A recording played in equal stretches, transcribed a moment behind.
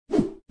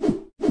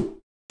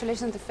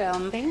Congratulations on the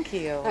film. Thank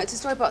you. It's a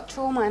story about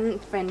trauma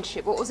and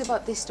friendship. What was it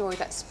about this story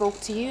that spoke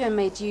to you and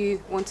made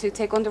you want to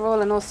take on the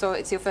role? And also,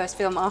 it's your first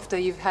film after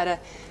you've had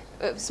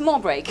a small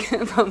break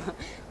from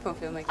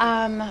filmmaking.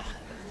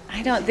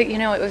 I don't think,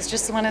 it was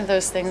just one of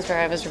those things where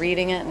I was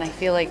reading it and I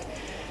feel like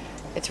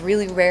it's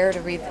really rare to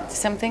read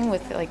something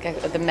with like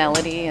the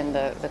melody and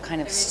the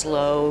kind of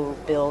slow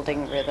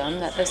building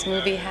rhythm that this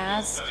movie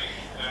has.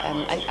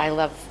 I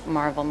love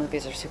Marvel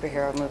movies or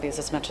superhero movies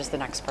as much as the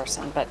next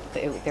person, but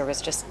there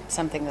was just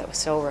something that was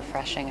so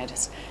refreshing. I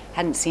just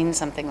hadn't seen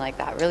something like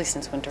that really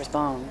since Winter's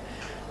Bone.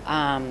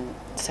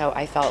 So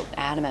I felt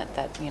adamant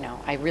that,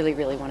 I really,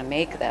 really want to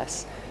make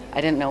this.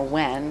 I didn't know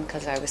when,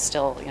 because I was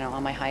still,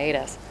 on my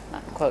hiatus.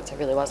 Not in quotes, I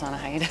really was on a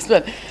hiatus,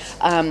 but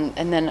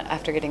and then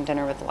after getting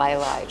dinner with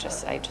Lila,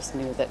 I just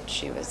knew that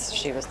she was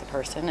the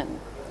person, and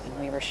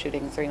we were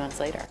shooting 3 months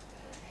later.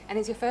 And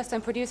it's your first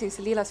time producing,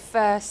 so Lila's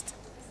first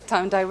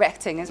time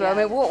directing as well.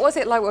 Yeah. I mean, what was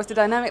it like? What was the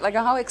dynamic like?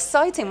 How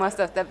exciting must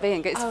that be?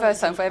 It's the first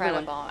time for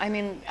everyone. I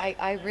mean,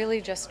 I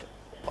really just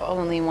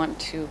only want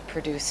to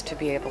produce to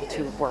be able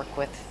to work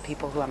with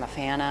people who I'm a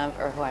fan of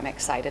or who I'm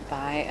excited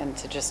by, and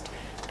to just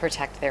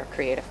protect their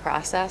creative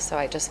process. So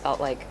I just felt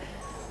like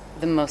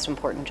the most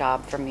important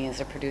job for me as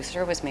a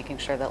producer was making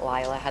sure that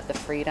Lila had the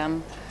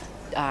freedom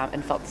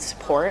and felt the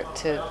support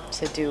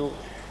to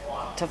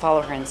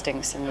follow her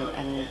instincts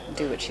and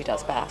do what she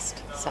does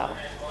best. So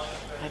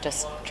I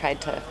just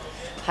tried to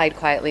hide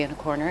quietly in a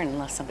corner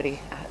unless somebody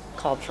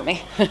called for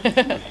me.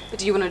 But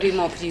do you want to do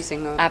more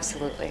producing? Or?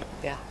 Absolutely,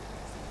 yeah.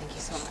 Thank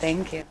you so much.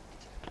 Thank you.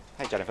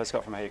 Hey Jennifer,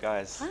 Scott from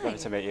HeyUGuys. Hi. Lovely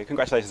to meet you.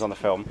 Congratulations on the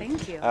film.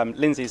 Thank you.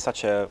 Lynsey is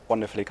such a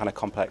wonderfully kind of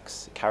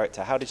complex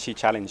character. How did she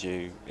challenge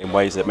you in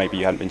ways that maybe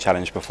you hadn't been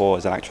challenged before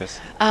as an actress?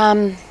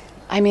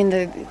 I mean,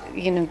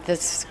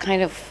 this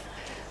kind of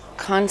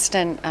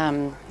constant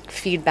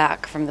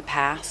feedback from the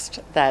past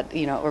that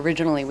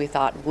originally we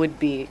thought would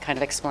be kind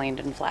of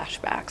explained in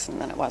flashbacks, and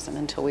then it wasn't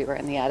until we were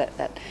in the edit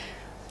that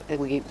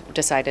we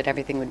decided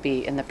everything would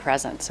be in the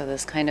present. So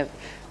this kind of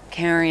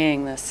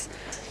carrying this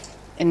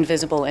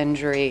invisible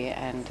injury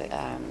and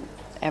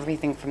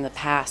everything from the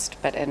past,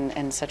 but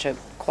in such a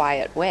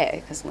quiet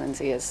way, because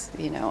Lynsey is,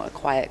 a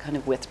quiet, kind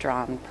of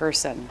withdrawn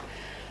person.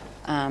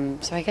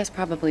 So I guess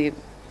probably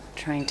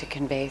trying to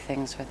convey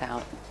things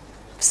without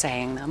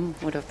saying them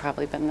would have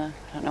probably been I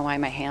don't know why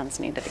my hands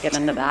needed to get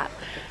into that,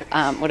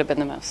 would have been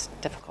the most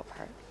difficult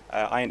part.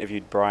 I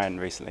interviewed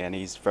Brian recently, and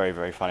he's very,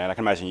 very funny, and I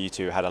can imagine you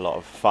two had a lot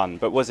of fun.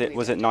 But was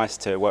it nice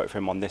to work with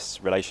him on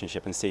this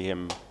relationship and see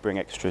him bring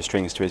extra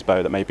strings to his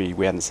bow that maybe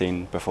we hadn't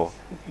seen before?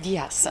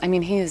 Yes, I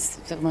mean, he's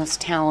the most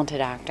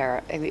talented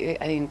actor. I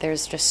mean,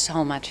 there's just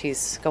so much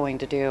he's going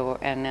to do,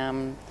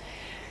 and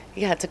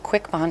yeah, it's a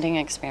quick bonding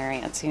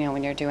experience.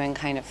 When you're doing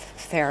kind of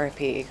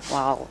therapy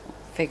while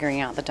figuring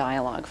out the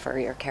dialogue for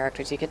your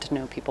characters, you get to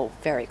know people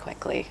very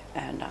quickly,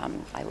 and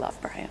I love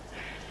Brian.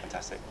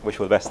 Fantastic. Wish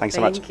you all the best. Thanks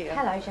so much. Thank you.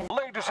 Hello, Jenny.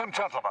 Ladies and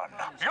gentlemen,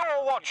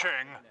 you're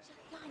watching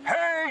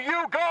Hey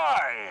You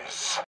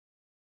Guys!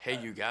 Hey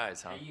You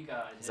Guys, huh? Hey, you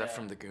guys. Is that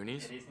from the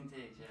Goonies? It is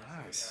indeed, yes.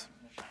 Nice.